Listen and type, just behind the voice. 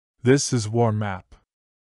This is war map.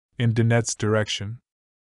 In Donetsk direction.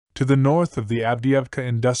 To the north of the Avdiivka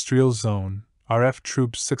industrial zone, RF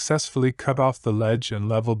troops successfully cut off the ledge and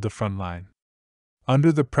leveled the front line.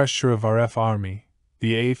 Under the pressure of RF army,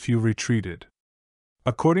 the AFU retreated.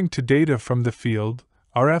 According to data from the field,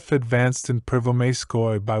 RF advanced in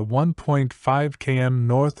Prvomaiskoye by 1.5 km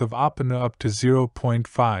north of Opina up to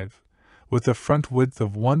 0.5, with a front width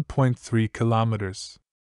of 1.3 kilometers.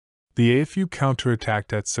 The AFU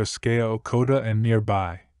counterattacked at Tsarskaya Okhota and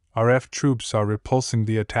nearby. RF troops are repulsing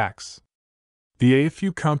the attacks. The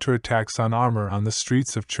AFU counterattacks on armor on the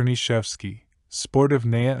streets of Chernyshevsky,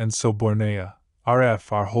 Sportivnaya and Sobornaya.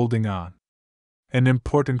 RF are holding on. An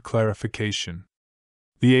important clarification.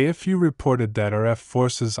 The AFU reported that RF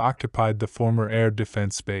forces occupied the former air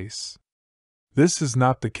defense base. This is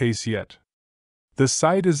not the case yet. The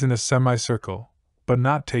site is in a semicircle, but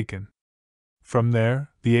not taken. From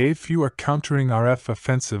there, the AFU are countering RF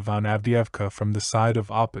offensive on Avdiivka from the side of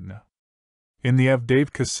Opina. In the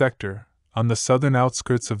Avdiivka sector, on the southern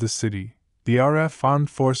outskirts of the city, the RF armed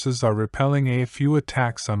forces are repelling AFU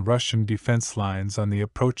attacks on Russian defense lines on the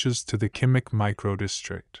approaches to the Kypuansk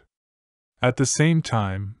micro-district. At the same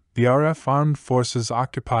time, the RF armed forces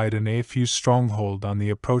occupied an AFU stronghold on the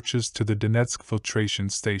approaches to the Donetsk filtration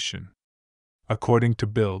station. According to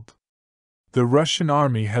Bild, the Russian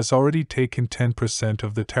army has already taken 10%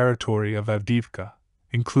 of the territory of Avdiivka,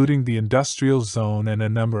 including the industrial zone and a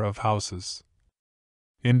number of houses.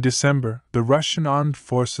 In December, the Russian armed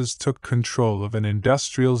forces took control of an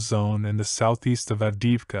industrial zone in the southeast of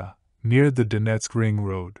Avdiivka, near the Donetsk Ring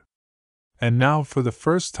Road. And now for the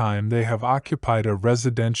first time they have occupied a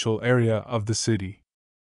residential area of the city.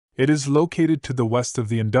 It is located to the west of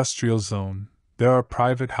the industrial zone. There are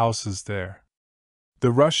private houses there.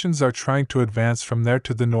 The Russians are trying to advance from there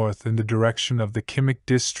to the north in the direction of the Kypuansk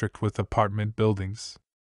district with apartment buildings.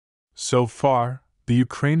 So far, the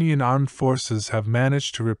Ukrainian armed forces have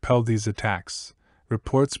managed to repel these attacks,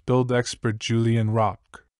 reports Bild expert Julian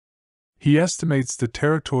Ropke. He estimates the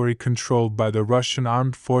territory controlled by the Russian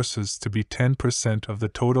armed forces to be 10% of the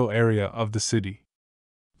total area of the city.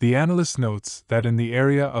 The analyst notes that in the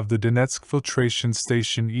area of the Donetsk filtration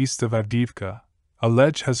station east of Avdiivka, a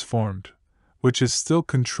ledge has formed, which is still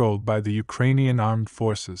controlled by the Ukrainian armed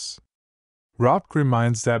forces. Ropke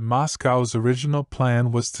reminds that Moscow's original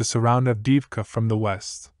plan was to surround Avdiivka from the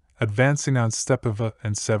west, advancing on Stepava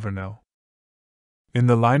and Severno. In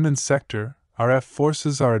the Liman Sector, RF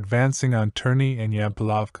forces are advancing on Terny and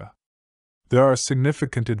Yampilovka. There are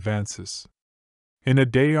significant advances. In a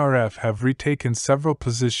day, RF have retaken several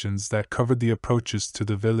positions that covered the approaches to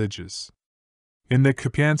the villages. In the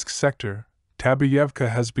Kypuansk sector, Avdiivka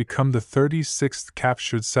has become the 36th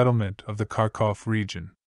captured settlement of the Kharkov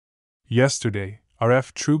region. Yesterday,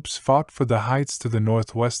 RF troops fought for the heights to the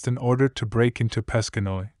northwest in order to break into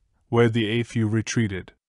Peskanoy, where the AFU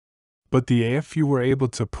retreated. But the AFU were able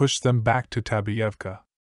to push them back to Avdiivka.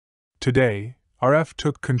 Today, RF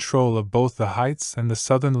took control of both the heights and the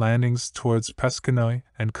southern landings towards Peskanoy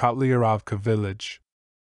and Kotlyarovka village.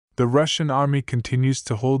 The Russian army continues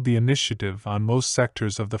to hold the initiative on most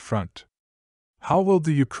sectors of the front. How will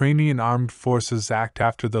the Ukrainian armed forces act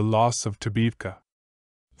after the loss of Avdiivka?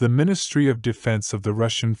 The Ministry of Defense of the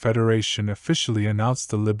Russian Federation officially announced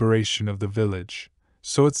the liberation of the village,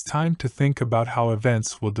 so it's time to think about how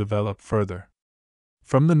events will develop further.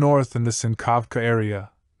 From the north in the Sinkovka area,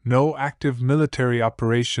 no active military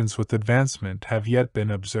operations with advancement have yet been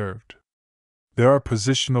observed. There are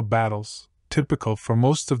positional battles, typical for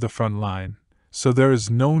most of the front line, so there is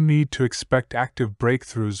no need to expect active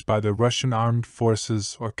breakthroughs by the Russian armed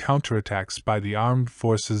forces or counterattacks by the armed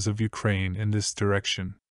forces of Ukraine in this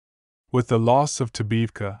direction. With the loss of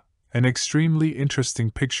Avdiivka, an extremely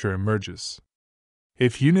interesting picture emerges.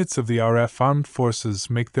 If units of the RF armed forces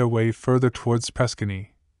make their way further towards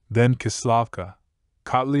Peskany, then Kislavka,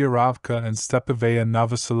 Kotlyarovka and Stepavaya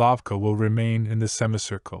Novosilovka will remain in the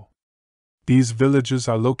semicircle. These villages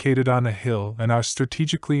are located on a hill and are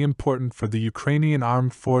strategically important for the Ukrainian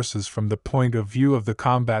armed forces from the point of view of the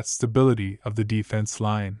combat stability of the defense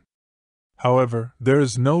line. However, there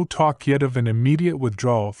is no talk yet of an immediate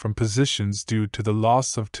withdrawal from positions due to the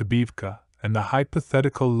loss of Avdiivka and the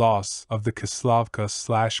hypothetical loss of the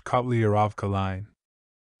Kislavka/Kotlyarovka line.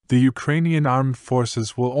 The Ukrainian armed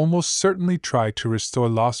forces will almost certainly try to restore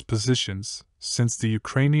lost positions, since the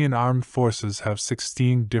Ukrainian armed forces have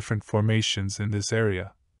 16 different formations in this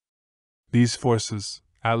area. These forces,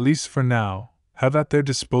 at least for now, have at their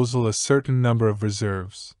disposal a certain number of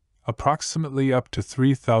reserves, approximately up to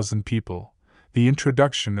 3,000 people, the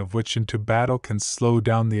introduction of which into battle can slow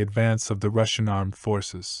down the advance of the Russian armed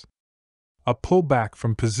forces. A pullback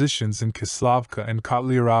from positions in Kislavka and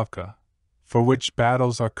Kotlyarevka, for which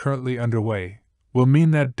battles are currently underway, will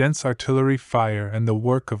mean that dense artillery fire and the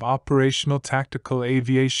work of operational tactical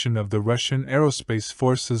aviation of the Russian aerospace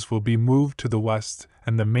forces will be moved to the west,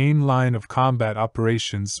 and the main line of combat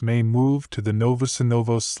operations may move to the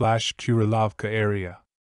Novosinovo/Kurilovka area.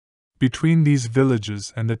 Between these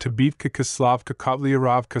villages and the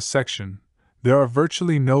Avdiivka-Kislavka-Kotlyarevka section, there are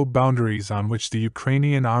virtually no boundaries on which the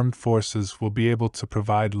Ukrainian armed forces will be able to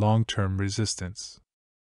provide long-term resistance.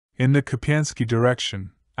 In the Kypuansk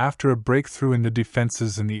direction, after a breakthrough in the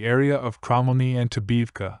defenses in the area of Kromlny and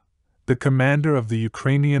Avdiivka, the commander of the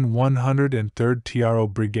Ukrainian 103rd TRO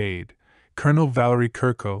Brigade, Colonel Valery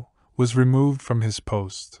Kurko, was removed from his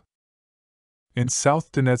post. In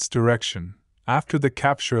South Donetsk direction, after the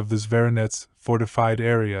capture of the Zverenets fortified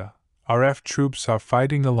area, RF troops are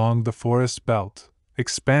fighting along the forest belt,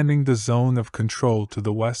 expanding the zone of control to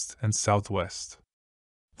the west and southwest.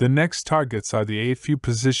 The next targets are the AFU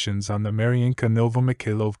positions on the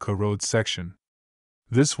Mariinka-Novomikhailovka road section.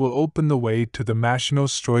 This will open the way to the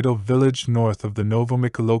Mashino-Stroidel village north of the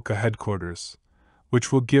Novomikhailovka headquarters,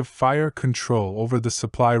 which will give fire control over the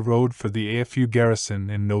supply road for the AFU garrison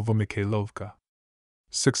in Novomikhailovka.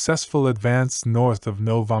 Successful advance north of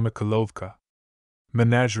Novomikhailovka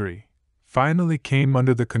Menagerie finally came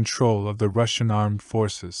under the control of the Russian armed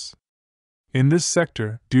forces. In this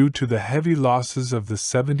sector, due to the heavy losses of the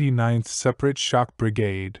 79th Separate Shock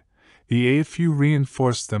Brigade, the AFU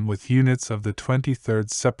reinforced them with units of the 23rd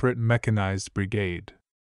Separate Mechanized Brigade.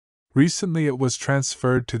 Recently it was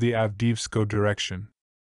transferred to the Avdiivka direction.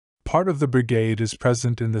 Part of the brigade is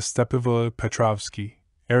present in the Stepivo-Petrovsky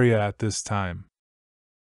area at this time.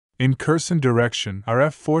 In Kherson direction,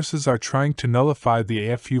 RF forces are trying to nullify the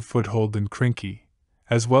AFU foothold in Krynki,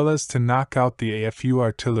 as well as to knock out the AFU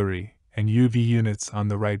artillery and UV units on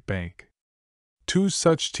the right bank. 2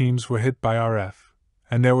 such teams were hit by RF,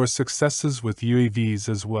 and there were successes with UAVs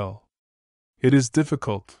as well. It is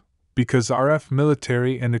difficult, because RF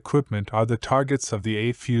military and equipment are the targets of the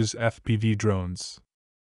AFU's FPV drones.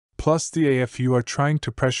 Plus the AFU are trying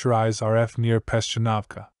to pressurize RF near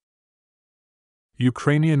Peshchanovka.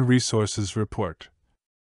 Ukrainian resources report.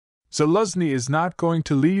 Zaluzhny is not going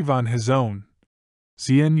to leave on his own.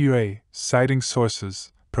 ZNUA, citing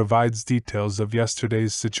sources, provides details of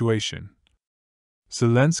yesterday's situation.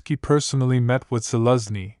 Zelensky personally met with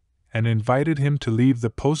Zaluzhny and invited him to leave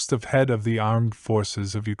the post of head of the armed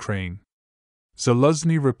forces of Ukraine.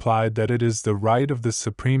 Zaluzhny replied that it is the right of the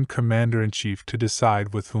Supreme Commander-in-Chief to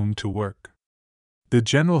decide with whom to work. The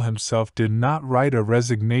general himself did not write a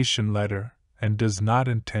resignation letter and does not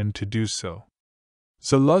intend to do so.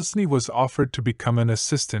 Zaluzhny was offered to become an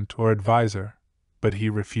assistant or advisor, but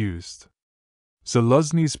he refused.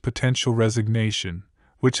 Zaluzhny's potential resignation,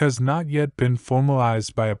 which has not yet been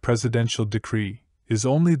formalized by a presidential decree, is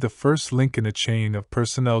only the first link in a chain of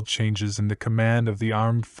personnel changes in the command of the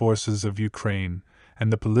armed forces of Ukraine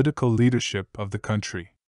and the political leadership of the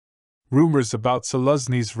country. Rumors about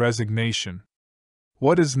Zaluzhny's resignation.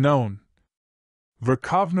 What is known?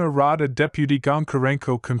 Verkhovna Rada Deputy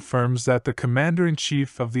Goncharenko confirms that the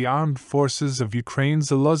Commander-in-Chief of the Armed Forces of Ukraine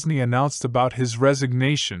Zaluzhny announced about his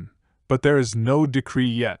resignation, but there is no decree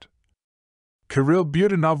yet. Kirill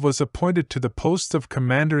Budanov was appointed to the post of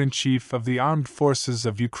Commander-in-Chief of the Armed Forces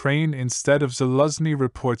of Ukraine instead of Zaluzhny,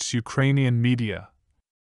 reports Ukrainian media.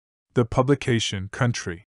 The publication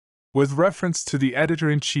Country, with reference to the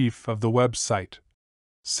editor-in-chief of the website,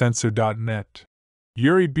 Censor.net,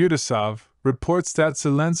 Yuri Butasov, reports that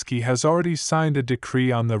Zelensky has already signed a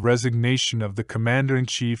decree on the resignation of the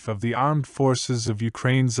Commander-in-Chief of the Armed Forces of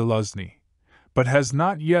Ukraine Zaluzhny, but has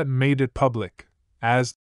not yet made it public,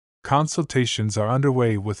 as consultations are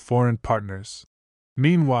underway with foreign partners.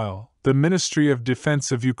 Meanwhile, the Ministry of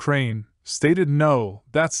Defense of Ukraine stated no,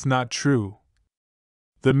 that's not true.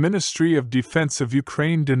 The Ministry of Defense of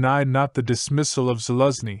Ukraine denied not the dismissal of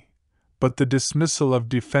Zaluzhny, but the dismissal of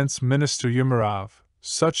Defense Minister Umerov.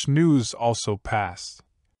 Such news also passed.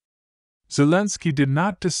 Zelensky did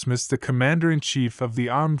not dismiss the Commander-in-Chief of the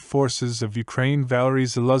Armed Forces of Ukraine Valery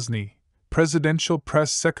Zaluzhny, Presidential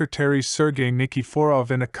Press Secretary Sergei Nikiforov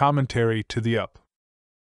in a commentary to the UP.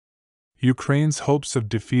 Ukraine's hopes of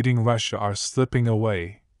defeating Russia are slipping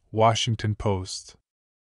away, Washington Post.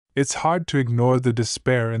 It's hard to ignore the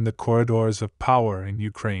despair in the corridors of power in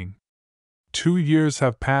Ukraine. 2 years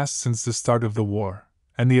have passed since the start of the war,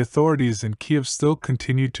 and the authorities in Kiev still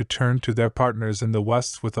continue to turn to their partners in the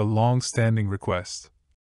West with a long-standing request.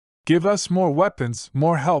 Give us more weapons,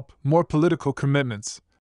 more help, more political commitments,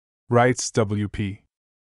 writes WP.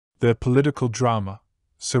 The political drama,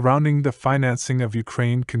 surrounding the financing of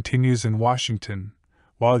Ukraine continues in Washington,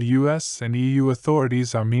 while US and EU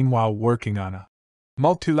authorities are meanwhile working on a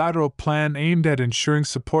multilateral plan aimed at ensuring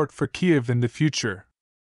support for Kyiv in the future.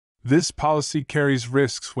 This policy carries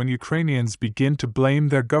risks when Ukrainians begin to blame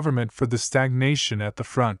their government for the stagnation at the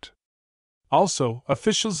front. Also,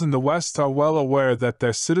 officials in the West are well aware that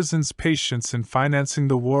their citizens' patience in financing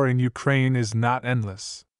the war in Ukraine is not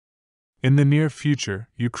endless. In the near future,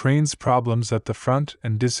 Ukraine's problems at the front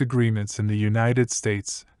and disagreements in the United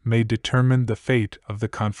States may determine the fate of the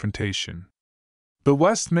confrontation. The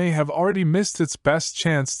West may have already missed its best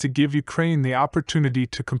chance to give Ukraine the opportunity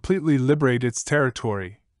to completely liberate its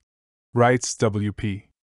territory, writes WP.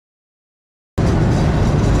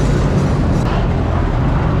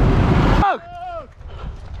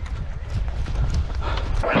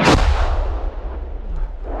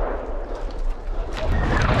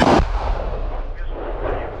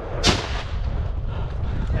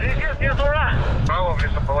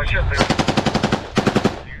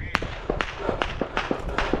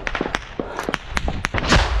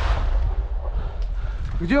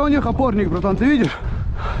 Где у них опорник, братан, ты видишь?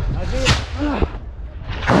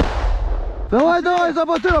 Давай, давай, за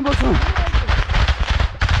батыром, пацан.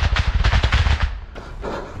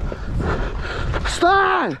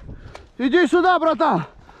 Встань! Иди сюда, братан.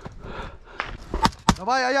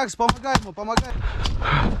 Давай, Аякс, помогай ему, помогай.